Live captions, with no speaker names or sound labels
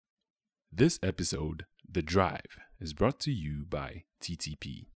This episode, The Drive, is brought to you by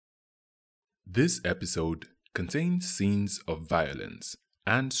TTP. This episode contains scenes of violence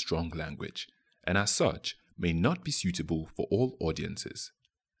and strong language, and as such, may not be suitable for all audiences.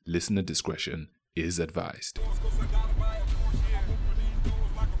 Listener discretion is advised.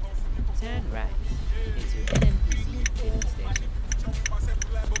 Turn right into NNPC filling station.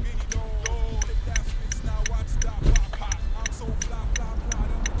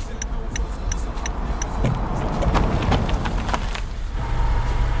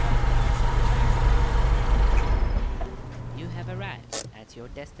 You have arrived at your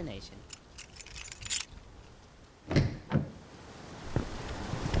destination.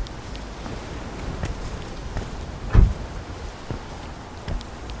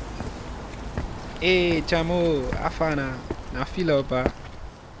 Hey, Chamo, Afana, now fill up,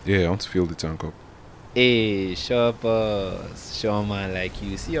 Yeah, I want to fill the tank up. Hey, shop us, show man like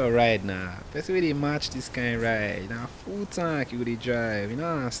you. See your ride now. Person way they match this kind ride. Now full tank you go dey drive. You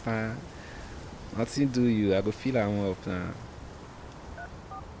know understand? Nothing do you. I go fill am up now.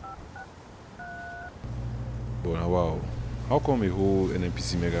 But now, wow, how come a whole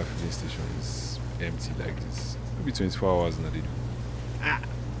NNPC mega filling station is empty like this? Maybe 24 hours now they do.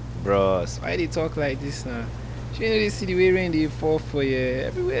 Bros, why they talk like this now? You know they see the way rain they fall for you.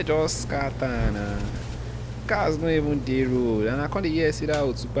 Everywhere just scatter now. Cars not even dey road. And I can't hear see that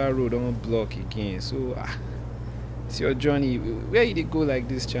Otupa road don't block again. So it's your journey. Where you dey go like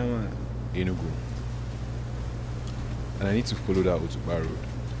this, Chama? Enugu. And I need to follow that Otupa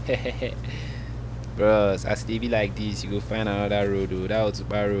road. Bros, as they be like this, you go find another road though. That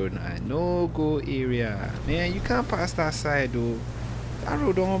Otupa road now. No go area. Man, you can't pass that side though. That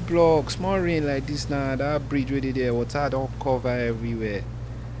road don't block. Small rain like this now. That bridge where they there, water don't cover everywhere.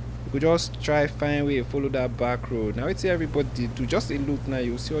 You could just try find way follow that back road. Now it's everybody they do. Just a look now,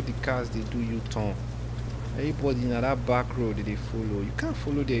 you see all the cars they do U-turn. Everybody now that back road they follow. You can't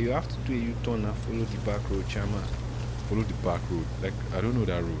follow there. You have to do a U-turn and follow the back road, Chama. Follow the back road. Like, I don't know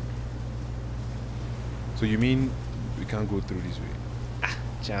that road. So you mean we can't go through this way?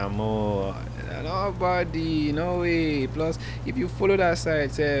 Chamo, nobody, no way. Plus, if you follow that side,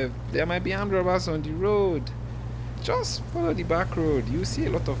 there might be armed robbers on the road. Just follow the back road. You see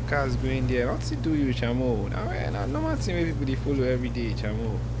a lot of cars going there. What's it do you, Chamo? Now, normal thing where people they follow every day,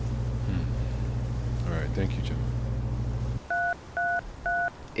 Chamo. Alright, thank you, Chama.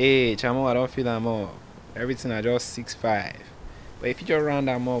 Hey, Chamo, I don't feel I'm up. Everything I just 6'5". But if you just round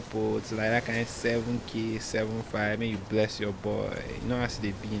them up, it's like that kind of 7K, 7'5", may you bless your boy. You know as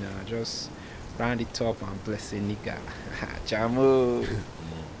they be now. Just round it up and bless a nigga. Chamo.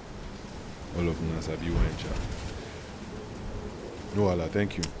 All of them are you wine chat. No, Allah,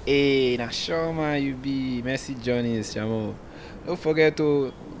 thank you. Hey, now sure man, you be Mercy Journeys, Chamo. Don't forget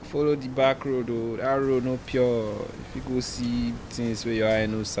to follow the back road, though. That road no pure. If you go see things where your eye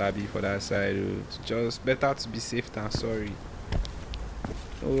no sabi for that side, it's just better to be safe than sorry.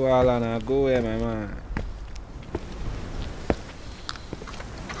 Oh, Allah, now go where, my man.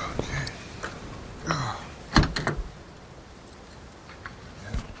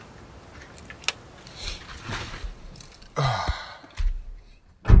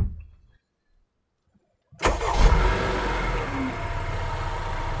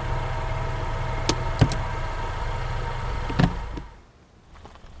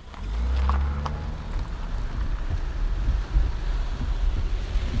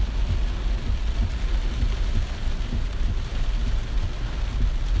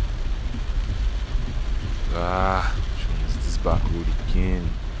 Which one is this back road again?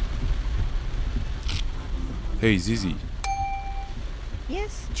 Hey, Zizi,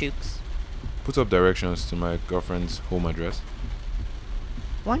 Yes, Jukes. put up directions to my girlfriend's home address.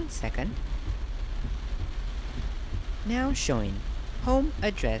 1 second. Now showing home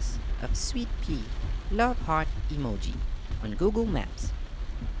address of Sweet Pea, love heart emoji on Google Maps.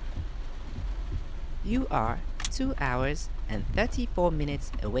 You are 2 hours and 34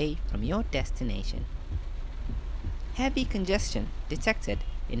 minutes away from your destination. Heavy congestion detected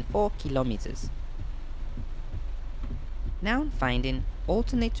in 4 kilometers. Now finding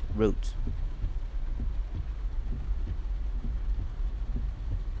alternate route.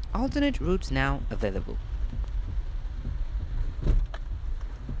 Alternate routes now available.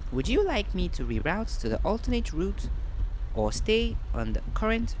 Would you like me to reroute to the alternate route or stay on the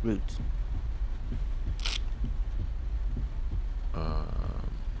current route?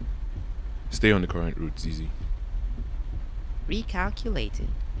 Stay on the current route, Zizi. Recalculating.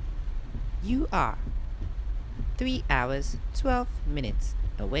 You are 3 hours 12 minutes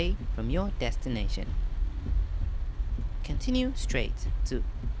away from your destination. Continue straight to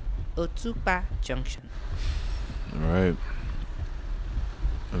Otupa Junction. Alright.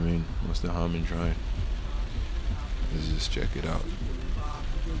 I mean, what's the harm in trying? Let's just check it out.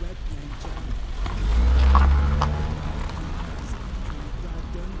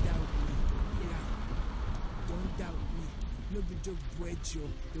 Don't doubt me. No be joke bread yo.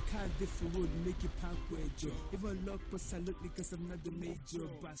 The car different road make it park where yo. Even luck absolutely cause I'm not the major.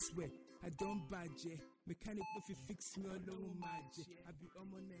 But I swear, I don't budge. Mechanic if you fix me alone magic. I be on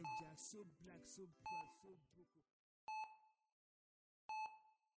my edge, so black, so bright, so broken.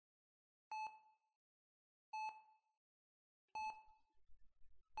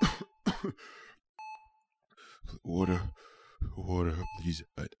 Water, please.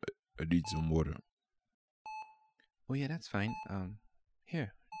 I need some water. Oh yeah, that's fine.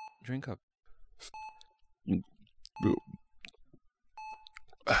 Here, drink up.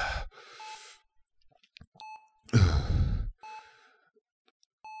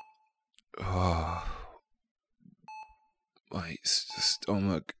 My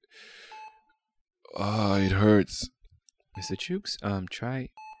stomach. It hurts. Mr. Chooks,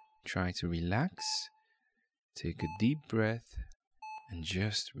 try to relax. Take a deep breath and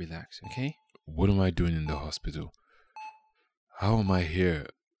just relax, okay? What am I doing in the hospital? How am I here?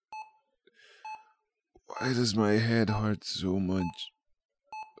 Why does my head hurt so much?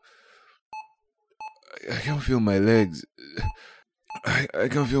 I can feel my legs. I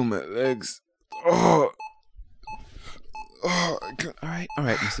can feel my legs. I can't. All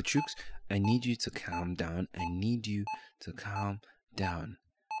right, Mr. Chooks. I need you to calm down.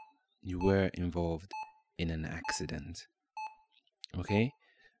 You were involved in an accident. Okay?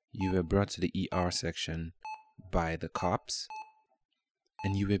 You were brought to the ER section by the cops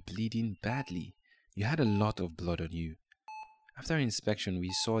and you were bleeding badly. You had a lot of blood on you. After inspection,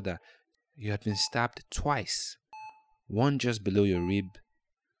 we saw that you had been stabbed twice. One just below your rib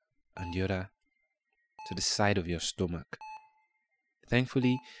and the other to the side of your stomach.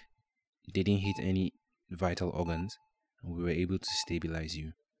 Thankfully, they didn't hit any vital organs and we were able to stabilize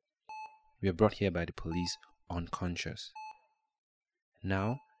you. We were brought here by the police unconscious.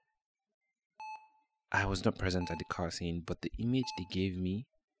 Now, I was not present at the car scene, but the image they gave me,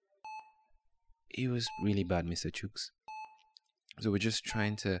 it was really bad, Mr. Chooks. So we're just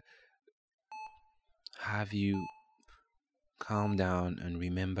trying to have you calm down and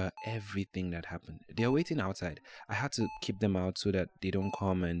remember everything that happened. They're waiting outside. I had to keep them out so that they don't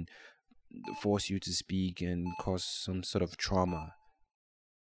come and force you to speak and cause some sort of trauma.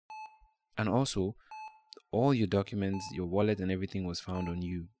 And also, all your documents, your wallet and everything was found on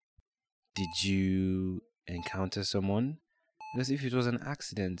you. Did you encounter someone? Because if it was an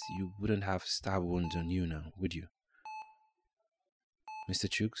accident, you wouldn't have stab wounds on you now, would you? Mr.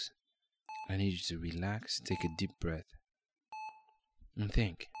 Chooks, I need you to relax, take a deep breath, and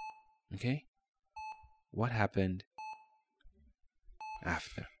think, okay? What happened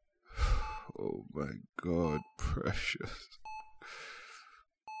after? Oh my God, Precious.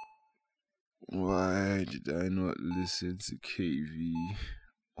 Why did I not listen to KV?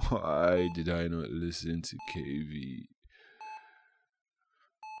 Why did I not listen to KV?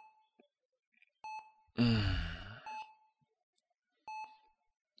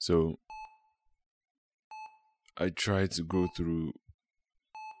 So, I tried to go through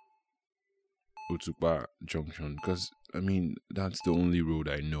Otupa Junction because, I mean, that's the only road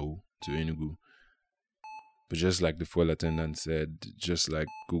I know to Enugu. But just like the fuel attendant said, just like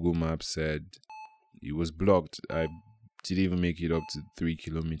Google Maps said, it was blocked. I didn't even make it up to 3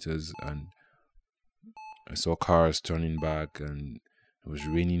 kilometers and I saw cars turning back and it was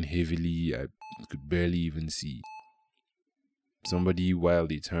raining heavily. I could barely even see. Somebody, while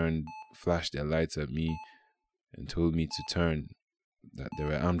they turned, flashed their lights at me and told me to turn, that there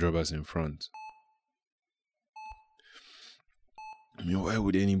were armed robbers in front. I mean, why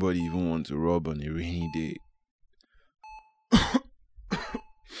would anybody even want to rob on a rainy day?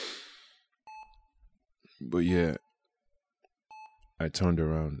 But yeah, I turned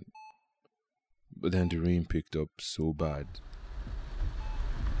around. But then the rain picked up so bad.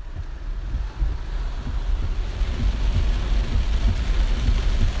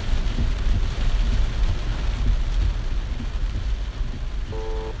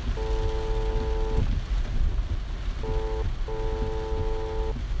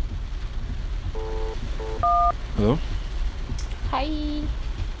 Hello? Hi.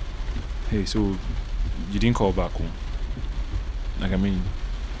 Hey, so you didn't call back home? Like, I mean,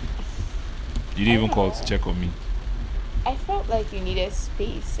 you didn't even call to check on me. I felt like you needed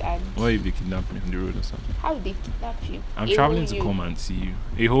space, and What if they kidnap me on the road or something? how did they kidnap you? I'm They traveling hold to you. come and see you.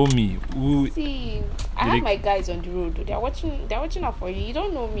 Hey, hold me. Who? See, I Did have they- my guys on the road. They're watching. They're watching out for you. You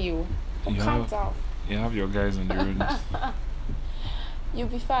don't know me, oh. You Calm have- down. You have your guys on the road. You'll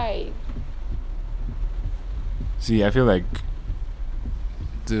be fine. See, I feel like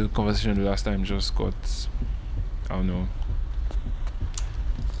the conversation the last time just got, I don't know,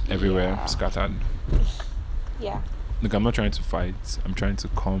 everywhere, Yeah. scattered. Yeah. Look, I'm not trying to fight. I'm trying to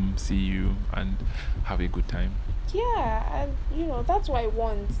come see you and have a good time. Yeah, and that's what I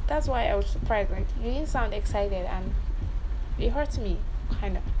want. That's why I was surprised. Like you didn't sound excited, and it hurt me,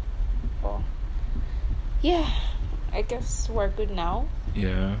 kind of. But yeah, I guess we're good now.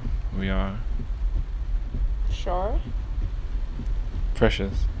 Yeah, we are. Sure.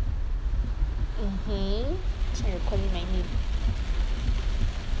 Precious. So you're calling my name.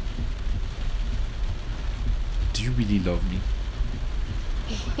 Do you really love me?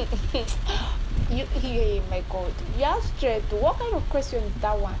 Hey, my God, you are straight. What kind of question is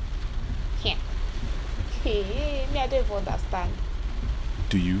that one? Yeah. Hey, me, I don't even understand.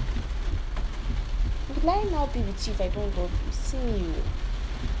 Do you? Will I now be with you if I don't love you? See you.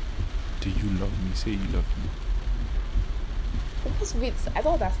 Do you love me? Say you love me. Wait, I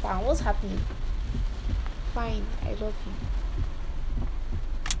don't understand. What's happening? Fine, I love you.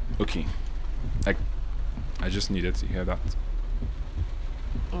 Okay. I just needed to hear that.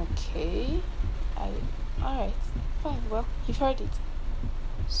 Okay. Alright. Fine. Well, you've heard it.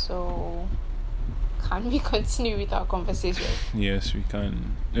 So, can we continue with our conversation? Yes, we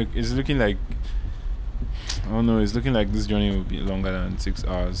can. Look, it's looking like, I don't know, it's looking like this journey will be longer than 6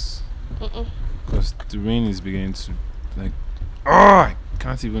 hours. Because the rain is beginning to, like, I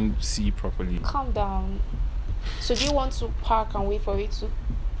can't even see properly. Calm down. So, do you want to park and wait for it to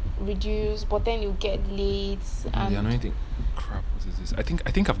reduce, but then you get late? And The annoying thing, crap, what is this? I think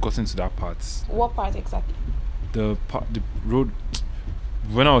I've gotten to that part. what part exactly? The road,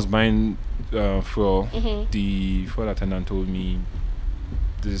 when I was buying fuel, the fuel attendant told me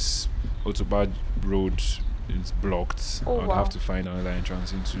this Otobad road is blocked. Oh, I would wow. have to find another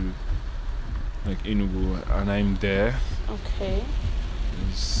entrance into like Enugu, and I'm there. Okay.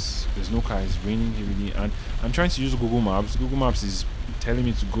 There's no car. It's raining heavily, and I'm trying to use Google Maps. Google Maps is telling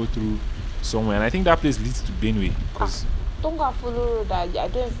me to go through somewhere, and I think that place leads to Benue. Because Don't go and follow road that I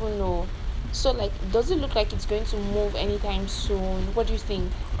don't even know. So, like, does it look like it's going to move anytime soon? What do you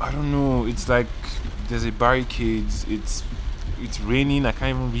think? I don't know. It's like there's a barricade. It's raining. I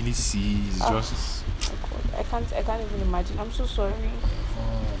can't even really see. It's just. Oh God, I can't even imagine. I'm so sorry.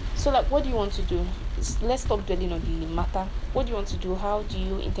 So, like, what do you want to do? Let's stop dwelling on the matter. What do you want to do? How do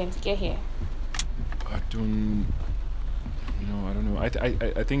you intend to get here? I don't know.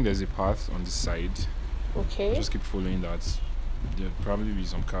 I think there's a path on the side. Okay. Just keep following that. There'll probably be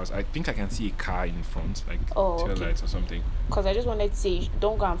some cars. I think I can see a car in front, like Oh, tail okay. lights or something. Because I just wanted to say,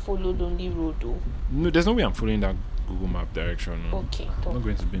 don't go and follow lonely road, though. No, there's no way I'm following that Google Map direction. No. Okay, I'm cool. not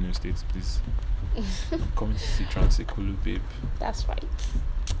going to Benue State, please. I'm coming to see Transekulu, babe. That's right.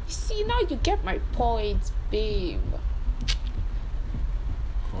 You see, now you get my point, babe.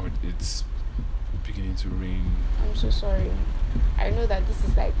 God, it's beginning to rain. I'm so sorry. I know that this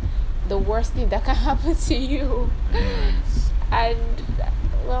is like the worst thing that can happen to you. Anyways, And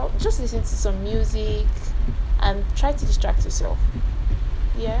well, just listen to some music and try to distract yourself.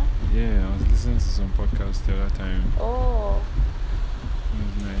 Yeah. yeah, I was listening to some podcast the other time. Oh, It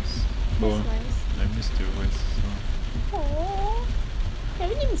was nice. that's But nice. I missed your voice. So. Oh, I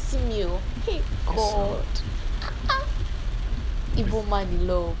really miss you. Hey God. Evil man in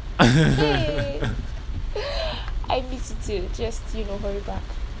love. Hey. I miss you too. Just hurry back.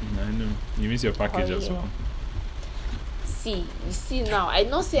 I know. You miss your package Hurry as well. up. See, you see now. I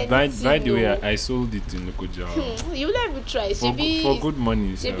don't say By anything. the way, no. I sold it in Lokoja. You let me try. for good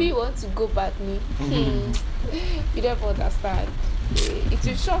money. So. Maybe you want to go back me. You don't understand. It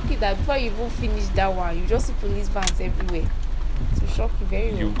will shock you that before you even finish that one, you just see police vans everywhere. It will shock you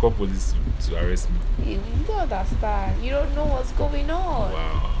very You well. call police to arrest me. You don't understand. You don't know what's going on.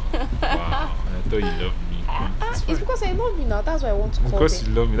 Wow. Wow. I thought you loved me. It's because I love you now. That's why I want to call Because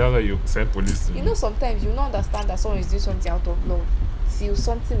them. you love me, that's why you send police to me. You know, sometimes you don't understand that someone is doing something out of love till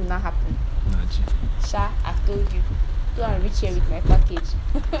something will not happen. Naji. Sha, I've told you. Don't reach here with my package.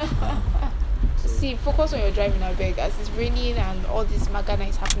 See, focus on your driving, I beg. As it's raining and all this magana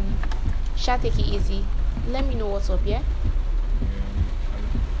is happening. Sha, take it easy. Let me know what's up, yeah?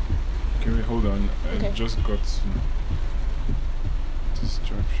 Can we hold on? Okay. I just got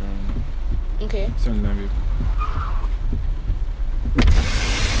distraction. Okay. Send line, babe.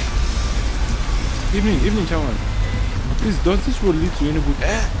 Evening, Chawan. Please, does this road lead to Enugu?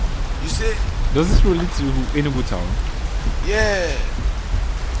 You say? Does this road lead to Enugu town? Yeah.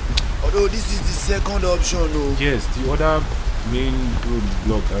 Although this is the second option, though. Yes, the other main road is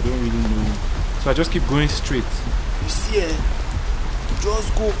blocked. I don't really know. So I just keep going straight. You see, just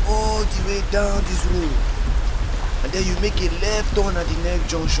go all the way down this road. And then you make a left turn at the next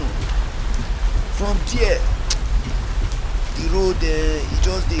junction. From there, the road it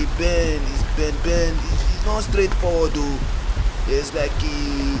just dey bend. It's bend. It's not straightforward though. There's like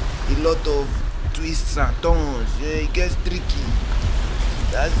a lot of twists and turns. Yeah, it gets tricky.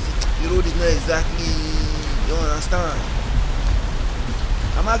 That's it. The road is not exactly, you understand?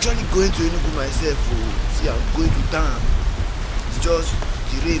 I'm actually going to Enugu myself. See, I'm going to town. It's just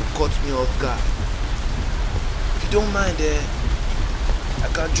the rain caught me off guard. If you don't mind, I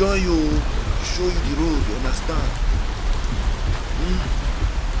can join you, show you the road. You understand?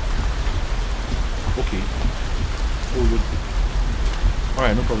 Okay. Oh, good.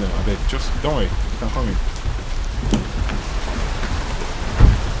 Alright, no problem. I beg. Just don't worry. You can come in.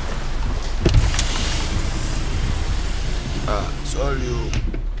 Sorry,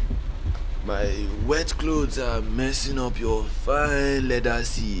 my wet clothes are messing up your fine leather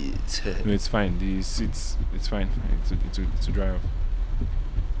seats. No, it's fine. The seats, it's fine. It's a dry off.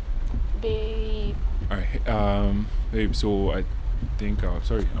 Babe. Alright, babe, so I think,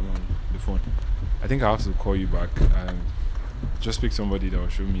 sorry, I'm on the phone. I think I have to call you back. Just pick somebody that will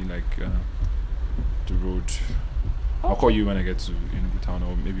show me, like, the road. I'll call you when I get to Enugu town,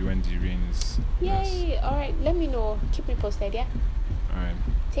 or maybe when the rain is less. Yay! Alright, let me know. Keep me posted, yeah? Alright.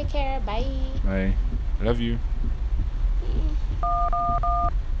 Take care. Bye. Bye. I love you.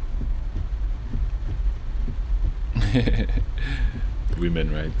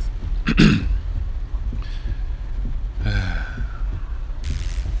 Women, right?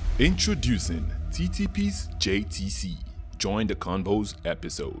 Introducing TTP's JTC. Join the Convos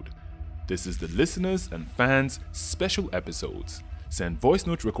episode. This is the listeners and fans' special episodes. Send voice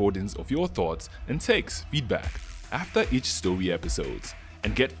note recordings of your thoughts and takes feedback after each story episodes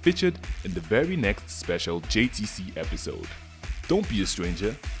and get featured in the very next special JTC episode. Don't be a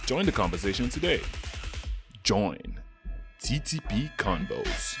stranger. Join the conversation today. Join TTP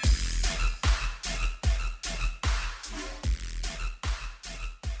Convos.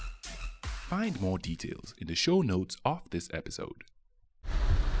 Find more details in the show notes of this episode.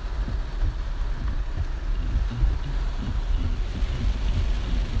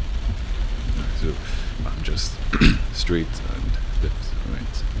 So I'm just straight and left,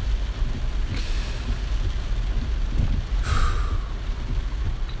 right.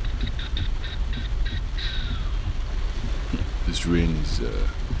 This rain is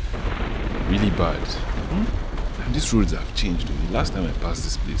really bad. And these roads have changed. The last time I passed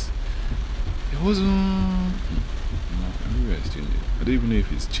this place, it wasn't. No, everywhere is changing. I don't even know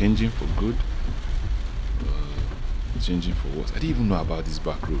if it's changing for good or changing for worse. I didn't even know about this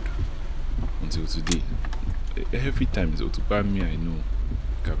back road until today. Every time it's Otupami, I know.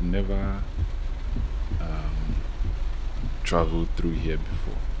 Like I've never traveled through here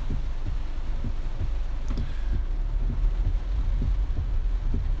before.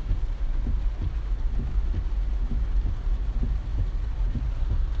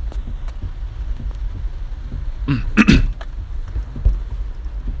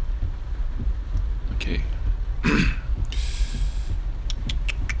 Okay.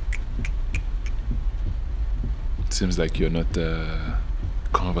 Seems like you're not a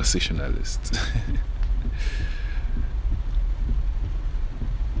conversationalist.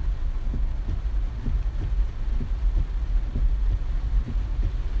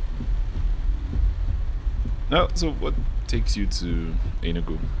 Now, so what takes you to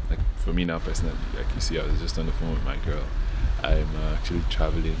Enugu? Like for me now personally, like you see, I was just on the phone with my girl. I'm actually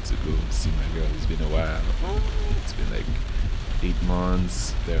traveling to go see my girl. It's been a while. It's been like 8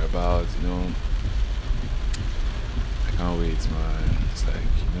 months, thereabouts, you know. I can't wait, man. It's like,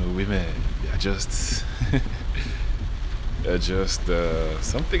 you know, women, they're just, they're just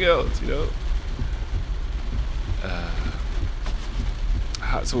something else, you know.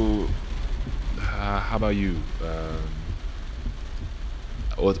 How about you?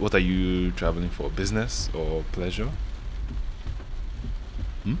 What are you traveling for? Business or pleasure?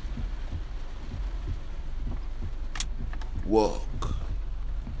 Work.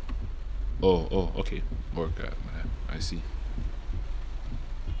 Oh, okay. Work. I see.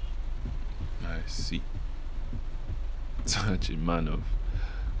 Such a man of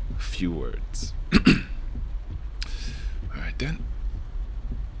few words. All right then.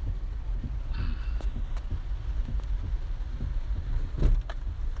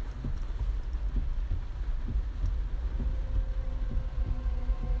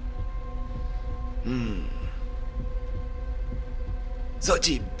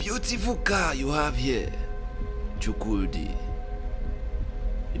 Such a beautiful car you have here, Chukwudi.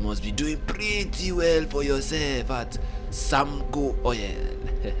 You must be doing pretty well for yourself at Samco Oil.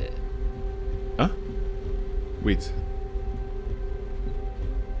 Huh? Wait.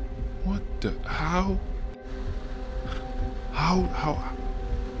 What the? How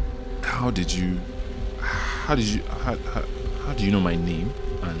did you how do you know my name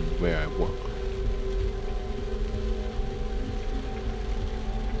and where I work?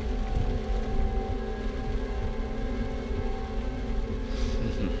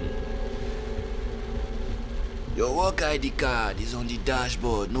 Your work ID card is on the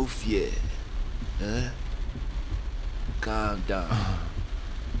dashboard, no fear. Calm down.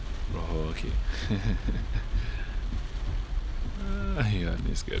 Oh, okay. You had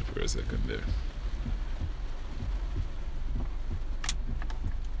me scared for a second there.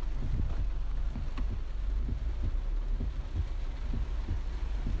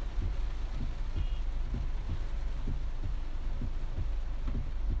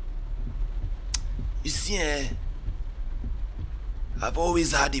 You see, I've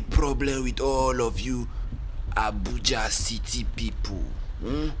always had a problem with all of you Abuja city people.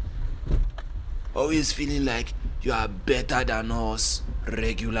 Always feeling like you are better than us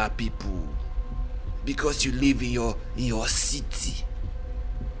regular people because you live in your city.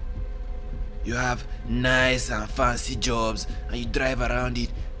 You have nice and fancy jobs and you drive around in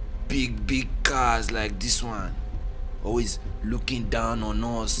big cars like this one. Always looking down on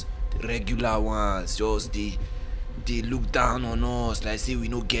us, the regular ones. Just they look down on us like say we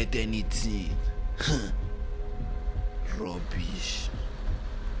don't get anything. Rubbish.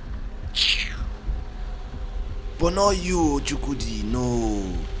 But not you, Chukwudi, no.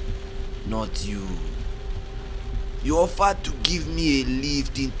 Not you. You offered to give me a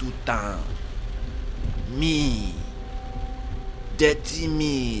lift into town. Me. Dirty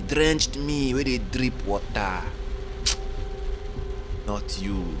me, drenched me where they drip water. Not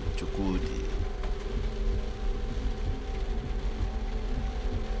you, Chukwudi.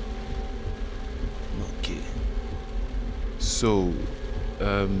 Okay. So,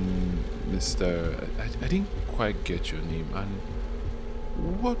 Mr. I didn't quite get your name, and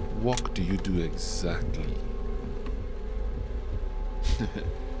what work do you do exactly?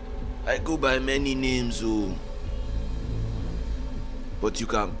 I go by many names, oh. But you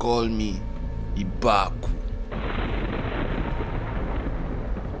can call me Ibaku.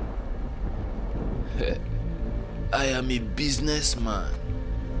 I am a businessman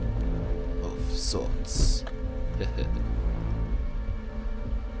of sorts.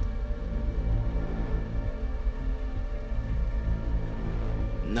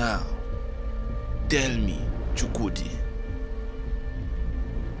 Now, tell me, Chukwudi,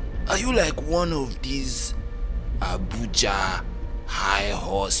 are you like one of these Abuja high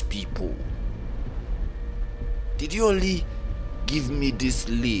horse people? Did you only give me this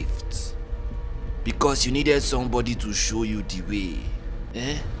lift because you needed somebody to show you the way?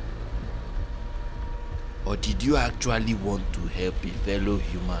 Or did you actually want to help a fellow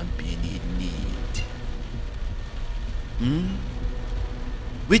human being in need?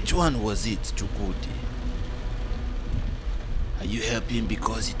 Which one was it, Chukwudi? Are you helping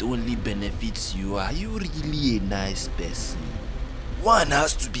because it only benefits you? Are you really a nice person? One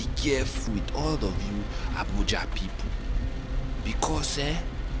has to be careful with all of you Abuja people. Because,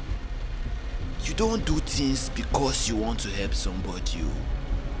 you don't do things because you want to help somebody.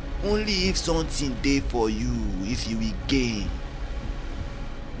 Only if something there for you, if you will gain.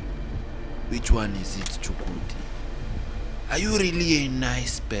 Which one is it, Chukwudi? Are you really a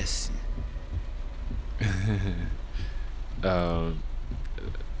nice person? I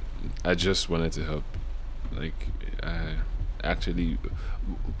just wanted to help. Like, actually,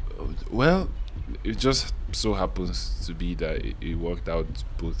 well, it just so happens to be that it worked out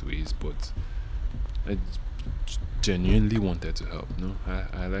both ways, but I genuinely wanted to help. No,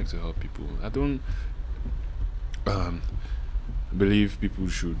 I like to help people. I don't believe people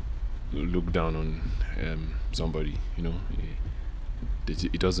should look down on somebody. You know,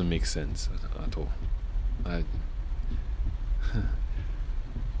 it doesn't make sense at all.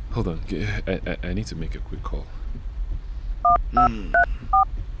 Hold on, I need to make a quick call.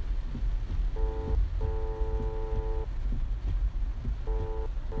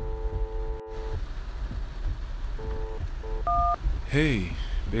 Hey,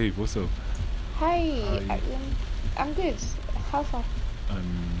 babe, what's up? Hi, Hi. I'm good. How far?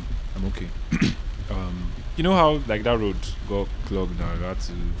 I'm okay. You know how like that road got clogged now? I got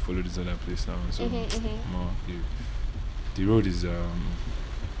to follow this other place now. So Mhm. the road is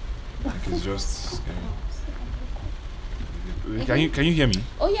Like it's just. Can you hear me?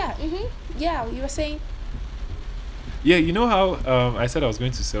 Oh yeah. Yeah, you were saying. Yeah, you know how I said I was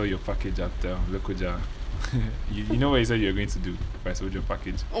going to sell your package at Lokoja. you know what you said you were going to do if I sold your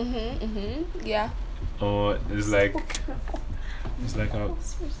package? Yeah. Oh, it's like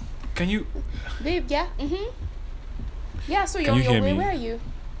can you Babe, yeah. Yeah, so you're Can on you your hear way. me? Where are you?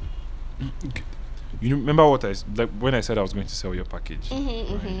 you remember what like when I said I was going to sell your package? Right?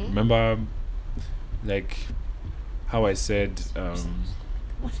 Remember like how I said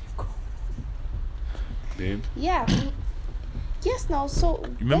babe? Yeah. Yes, now, so.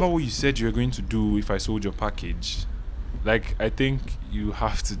 You remember what you said you were going to do if I sold your package? Like, I think you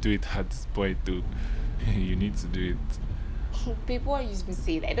have to do it at this point, though. You need to do it. People are used to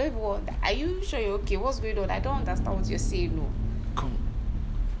say that. I don't even want that. Are you sure you're okay? What's going on? I don't understand what you're saying, no. Come.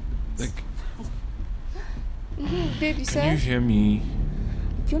 Like, Babe, you can said you hear me?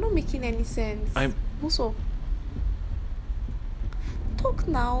 you're not making any sense. What's up? Talk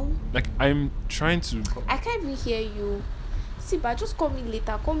now. Like, I'm trying to. I can't even hear you. See, but just call me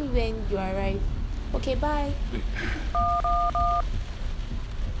later. Call me when you arrive. Okay, bye.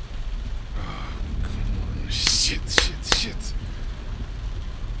 Shit.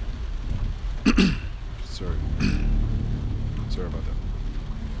 Sorry. Sorry about that.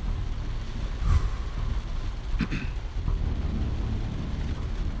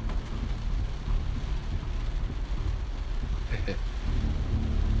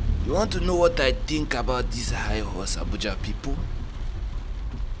 You want to know what I think about these high horse Abuja people?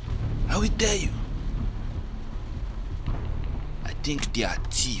 I will tell you. I think they are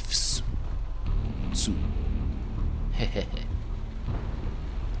thieves. too.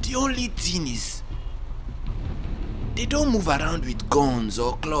 The only thing is, they don't move around with guns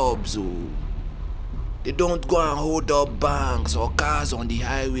or clubs, or they don't go and hold up banks or cars on the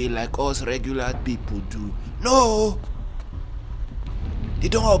highway like us regular people do. No! They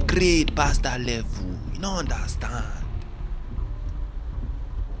don't upgrade past that level. You don't understand.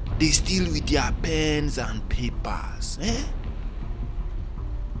 They steal with their pens and papers.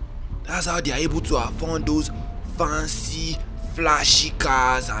 That's how they are able to afford those fancy, flashy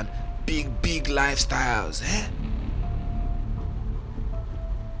cars and big lifestyles.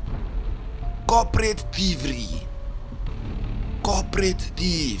 Corporate thievery. Corporate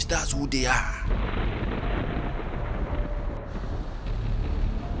thieves, that's who they are.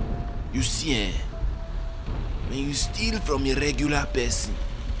 You see, when you steal from a regular person,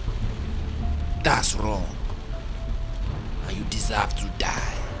 that's wrong. And you deserve to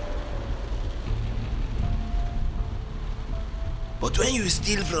die. But when you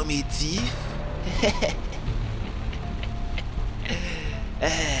steal from a thief,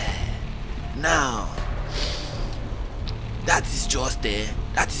 now, that is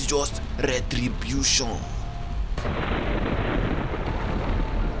just retribution.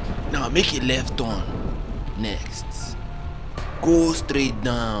 Now make a left turn. Next, go straight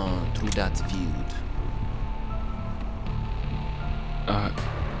down through that field.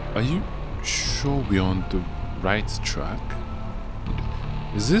 Are you sure we're on the right track?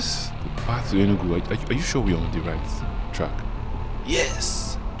 Is this the path to Enugu? Are you sure we're on the right track?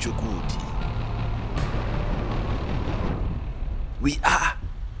 Yes, Chukudi. We are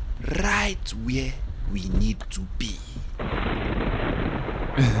right where we need to be.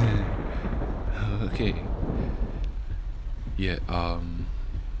 Okay. Yeah,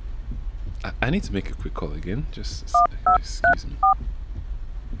 I need to make a quick call again. Just excuse me.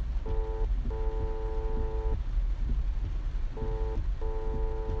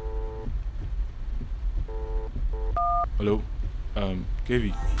 Hello,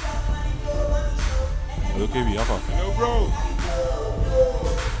 KV. Hello, KV. How far? Hello, bro.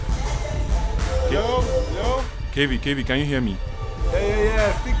 Hello? KV, can you hear me?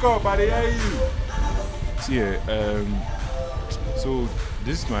 Yeah. Speak up, I hear you. See, so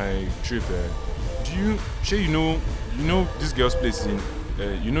this is my trip. You know this girl's place in,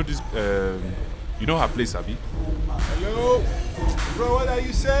 you know her place, Abi? Hello? Bro, what are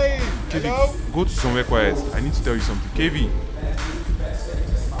you saying? KV, Hello? go to somewhere quiet. I need to tell you something. KV.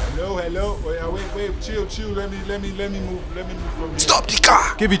 Hello? Wait, chill. Let me move from here. Stop the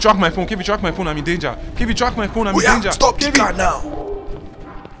car! KV, track my phone. I'm in danger. KV, track my phone. I'm in danger. Stop the KV. car now!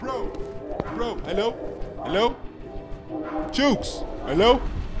 Bro, hello? Chooks, hello?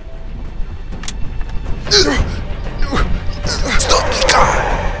 Stop the car!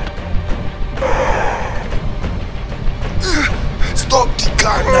 Stop the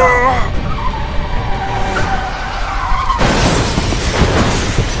car now!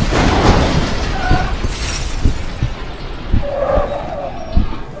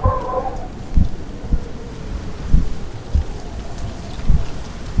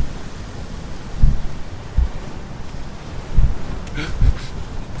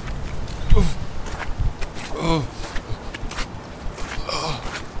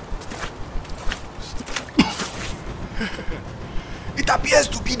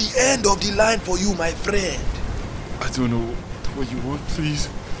 end of the line for you, my friend. I don't know what you want, please.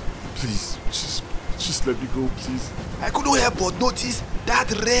 Please, just let me go, please. I couldn't help but notice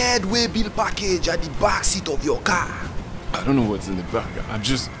that red waybill package at the back seat of your car. I don't know what's in the bag. I'm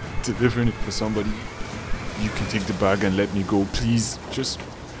just delivering it for somebody. You can take the bag and let me go, please. Just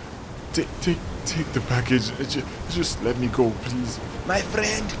take the package. Just let me go, please. My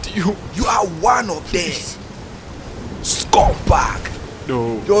friend, You are one of them. please. Scumbag.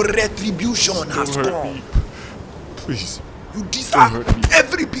 No. Your retribution has Don't hurt come. me. Please. You deserve hurt me.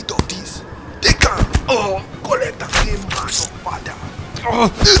 every bit of this. Take am. Collect and claim as your father.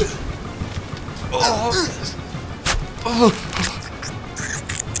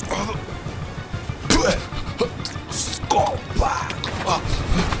 Scumbag.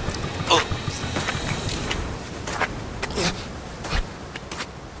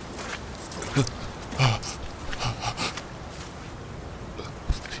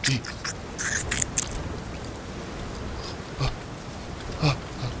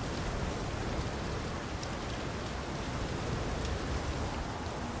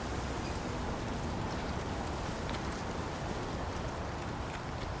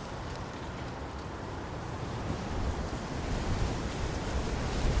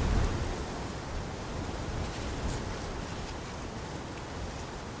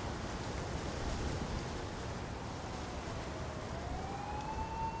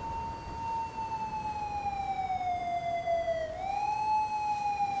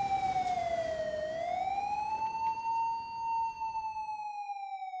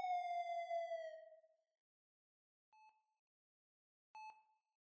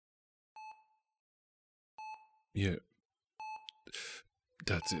 Yeah.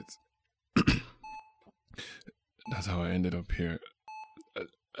 That's it. That's how I ended up here.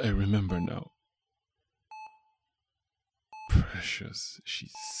 I remember now. Precious, she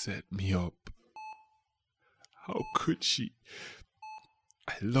set me up. How could she?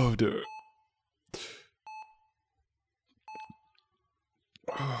 I loved her.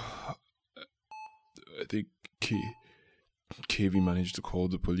 I think KV managed to call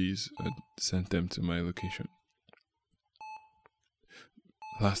the police and sent them to my location.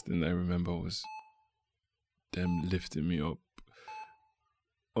 Last thing I remember was them lifting me up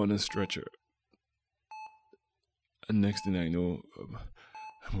on a stretcher. And next thing I know,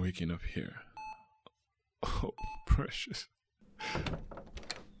 I'm waking up here. Oh, precious.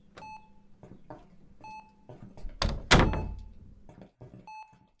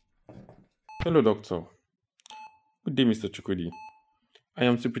 Hello, Doctor. Good day, Mr. Chukwudi. I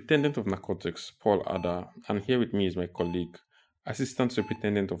am Superintendent of Narcotics, Paul Ada, and here with me is my colleague, Assistant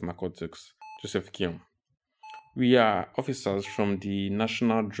Superintendent of Narcotics, Joseph Kion. We are officers from the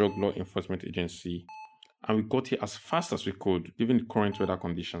National Drug Law Enforcement Agency, and we got here as fast as we could, given the current weather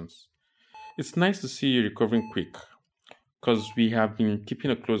conditions. It's nice to see you recovering quick, because we have been keeping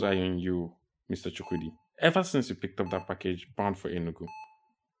a close eye on you, Mr. Chukwudi, ever since you picked up that package bound for Enugu.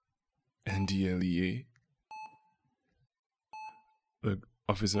 NDLEA? Look,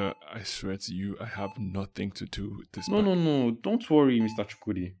 officer, I swear to you, I have nothing to do with this. No, don't worry, Mr.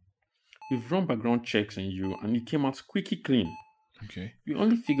 Chukwudi. We've run background checks on you and you came out squeaky clean. Okay. We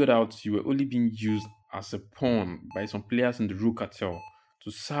only figured out you were only being used as a pawn by some players in the Rue Cartel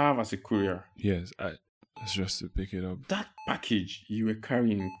to serve as a courier. Yes, it's just to pick it up. That package you were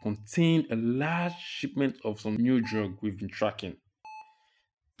carrying contained a large shipment of some new drug we've been tracking.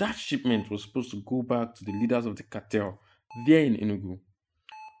 That shipment was supposed to go back to the leaders of the cartel there in Enugu.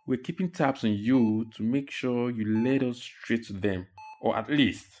 We're keeping tabs on you to make sure you led us straight to them, or at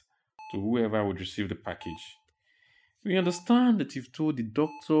least to whoever would receive the package. We understand that you've told the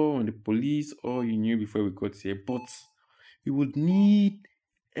doctor and the police all you knew before we got here, but we would need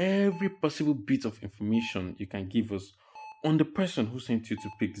every possible bit of information you can give us on the person who sent you to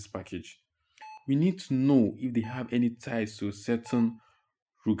pick this package. We need to know if they have any ties to a certain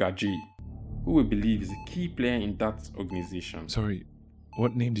Ruga J, who we believe is a key player in that organization. Sorry,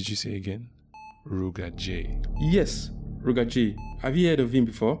 what name did you say again? Ruga J. Yes, Ruga J. Have you heard of him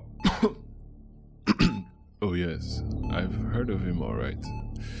before? Oh yes, I've heard of him alright.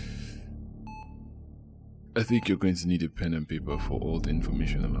 I think you're going to need a pen and paper for all the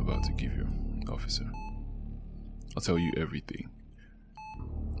information I'm about to give you, officer. I'll tell you everything.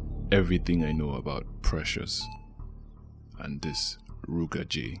 Everything I know about Precious and this Ruga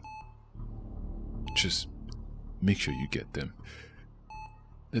J. Just make sure you get them.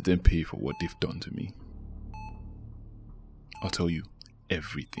 Let them pay for what they've done to me. I'll tell you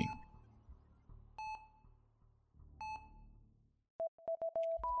everything.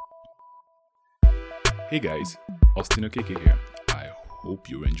 Hey guys, Austin Okeke here. I hope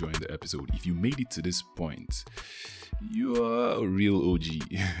you're enjoying the episode. If you made it to this point, you are a real OG.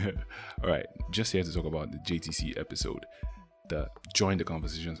 Alright, just here to talk about the JTC episode, the Join the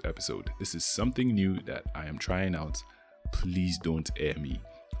Conversations episode. This is something new that I am trying out. Please don't air me.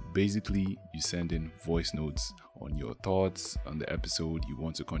 Basically, you send in voice notes on your thoughts on the episode. You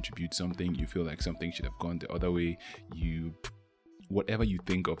want to contribute something, you feel like something should have gone the other way, whatever you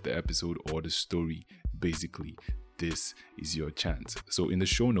think of the episode or the story, basically this is your chance. So in the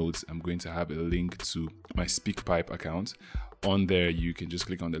show notes, I'm going to have a link to my SpeakPipe account. On there, you can just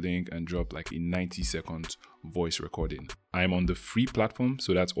click on the link and drop like a 90-second voice recording. I'm on the free platform,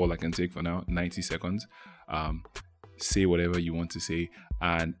 so that's all I can take for now, 90 seconds. Say whatever you want to say,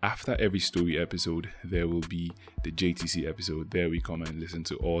 and after every story episode there will be the JTC episode. There we come and listen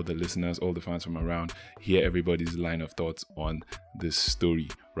to all the listeners, all the fans from around, hear everybody's line of thoughts on this story,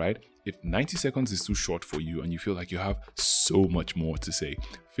 right? If 90 seconds is too short for you and you feel like you have so much more to say,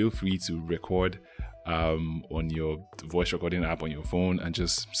 feel free to record on your voice recording app on your phone and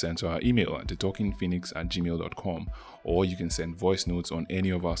just send to our email at thetalkingphoenix@gmail.com, or you can send voice notes on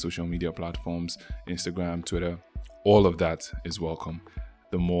any of our social media platforms, Instagram, Twitter. All of that is welcome.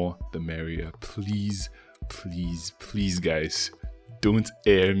 The more, the merrier. Please, please, please, guys, don't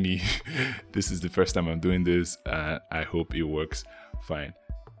air me. This is the first time I'm doing this, and I hope it works fine.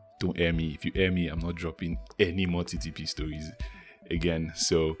 Don't air me. If you air me, I'm not dropping any more TTP stories again.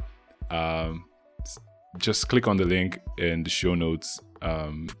 So, just click on the link in the show notes,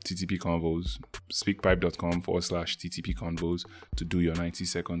 TTP Convos, speakpipe.com/TTP Convos to do your 90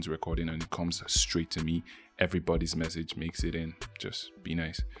 seconds recording, and it comes straight to me. Everybody's message makes it in. Just be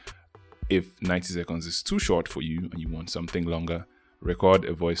nice. If 90 seconds is too short for you and you want something longer, record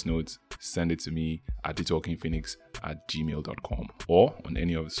a voice note, send it to me at thetalkingphoenix@gmail.com or on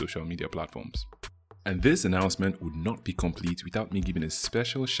any of the social media platforms. And this announcement would not be complete without me giving a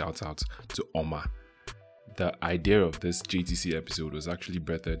special shout out to Oma. The idea of this JTC episode was actually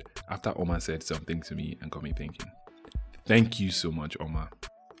birthed after Oma said something to me and got me thinking. Thank you so much, Oma.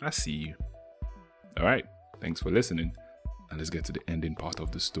 I see you. All right, thanks for listening, and let's get to the ending part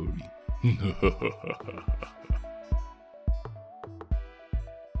of the story.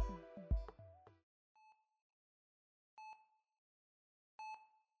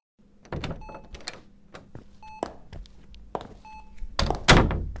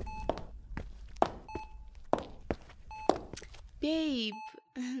 Babe,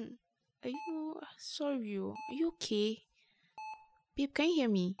 are you okay? Babe, can you hear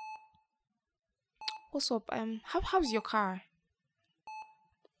me? What's up? How's your car?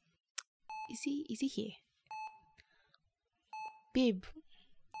 Is he here? Babe,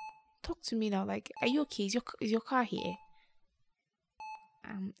 talk to me now. Like, are you okay? Is your car here?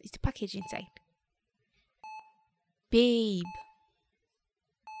 Is the package inside? Babe.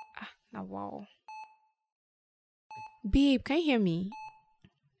 Now wow. Babe, can you hear me?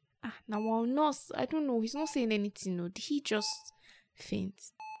 Now wow, nurse. I don't know. He's not saying anything. No, did he just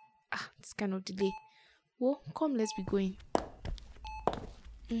faint? This kind of delay. Well, come, let's be going.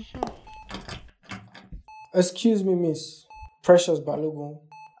 Excuse me, Miss Precious Balogun.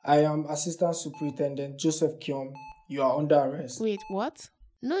 I am Assistant Superintendent Joseph Kiom. You are under arrest. Wait, what?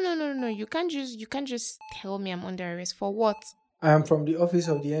 No. You can't just tell me I'm under arrest. For what? I am from the office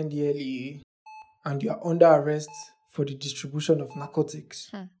of the NDLEA, and you are under arrest for the distribution of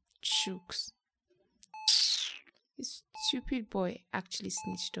narcotics. Chooks. This stupid boy actually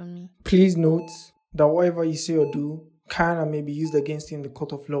snitched on me. Please note that whatever you say or do can and may be used against you in the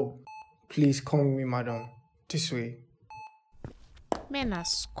court of law. Please come with me, madam. This way. Men are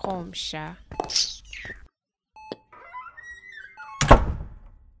scum, sha.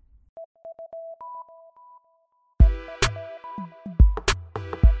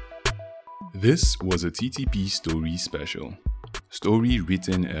 This was a TTP story special. Story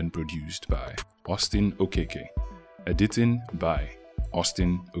written and produced by Austin Okeke. Editing by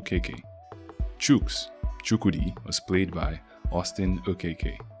Austin Okeke. Chooks, Chukudi, was played by Austin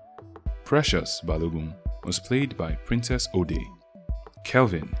Okeke. Precious Balogun was played by Princess Ode.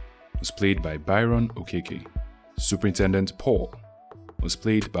 Kelvin was played by Byron Okeke. Superintendent Paul was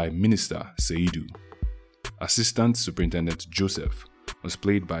played by Minister Seidu. Assistant Superintendent Joseph was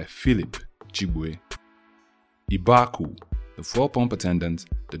played by Philip Chibwe. Ibaku, the fuel pump attendant,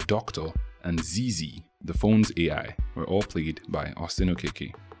 the doctor, and Zizi, the phone's AI, were all played by Austin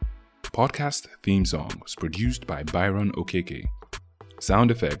Okeke. Podcast theme song was produced by Byron Okeke. Sound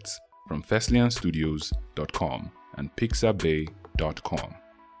effects from FeslianStudios.com and Pixabay.com.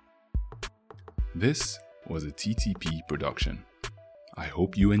 This was a TTP production. I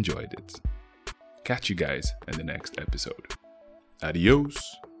hope you enjoyed it. Catch you guys in the next episode.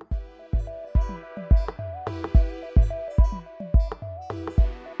 Adios.